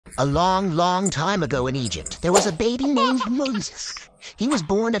A long, long time ago in Egypt, there was a baby named Moses. He was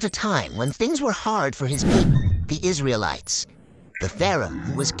born at a time when things were hard for his people, the Israelites. The Pharaoh,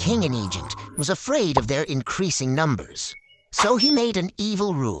 who was king in Egypt, was afraid of their increasing numbers. So he made an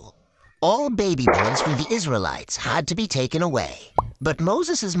evil rule. All baby boys from the Israelites had to be taken away. But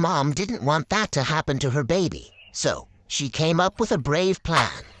Moses' mom didn't want that to happen to her baby, so she came up with a brave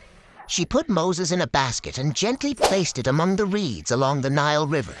plan. She put Moses in a basket and gently placed it among the reeds along the Nile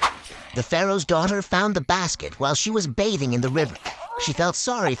River. The Pharaoh's daughter found the basket while she was bathing in the river. She felt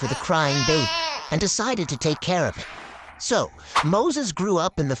sorry for the crying baby and decided to take care of it. So, Moses grew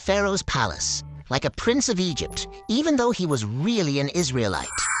up in the Pharaoh's palace, like a prince of Egypt, even though he was really an Israelite.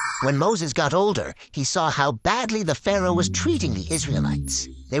 When Moses got older, he saw how badly the Pharaoh was treating the Israelites.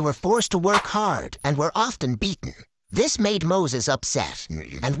 They were forced to work hard and were often beaten. This made Moses upset,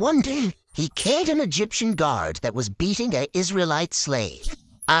 and one day, he killed an Egyptian guard that was beating an Israelite slave.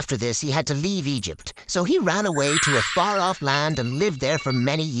 After this, he had to leave Egypt, so he ran away to a far-off land and lived there for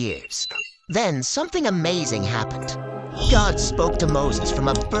many years. Then, something amazing happened. God spoke to Moses from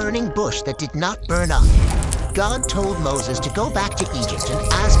a burning bush that did not burn up. God told Moses to go back to Egypt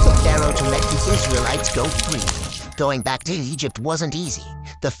and ask the Pharaoh to let the Israelites go free. Going back to Egypt wasn't easy.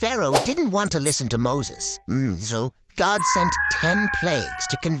 The Pharaoh didn't want to listen to Moses, so God sent 10 plagues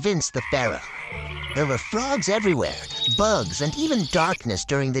to convince the Pharaoh. There were frogs everywhere, bugs, and even darkness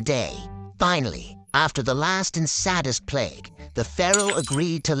during the day. Finally, after the last and saddest plague, the Pharaoh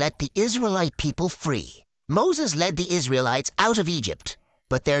agreed to let the Israelite people free. Moses led the Israelites out of Egypt,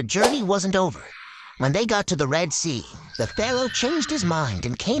 but their journey wasn't over. When they got to the Red Sea, the Pharaoh changed his mind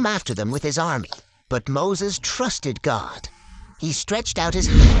and came after them with his army. But Moses trusted God. He stretched out his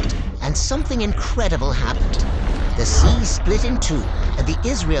hand, and something incredible happened. The sea split in two, and the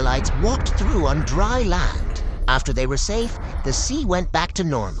Israelites walked through on dry land. After they were safe, the sea went back to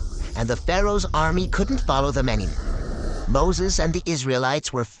normal, and the Pharaoh's army couldn't follow them anymore. Moses and the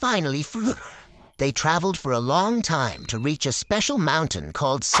Israelites were finally free. They traveled for a long time to reach a special mountain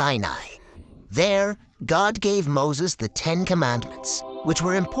called Sinai. There, God gave Moses the 10 Commandments, which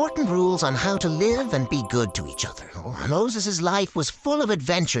were important rules on how to live and be good to each other. Moses' life was full of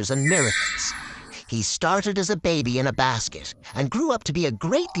adventures and miracles. He started as a baby in a basket and grew up to be a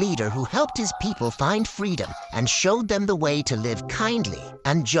great leader who helped his people find freedom and showed them the way to live kindly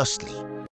and justly.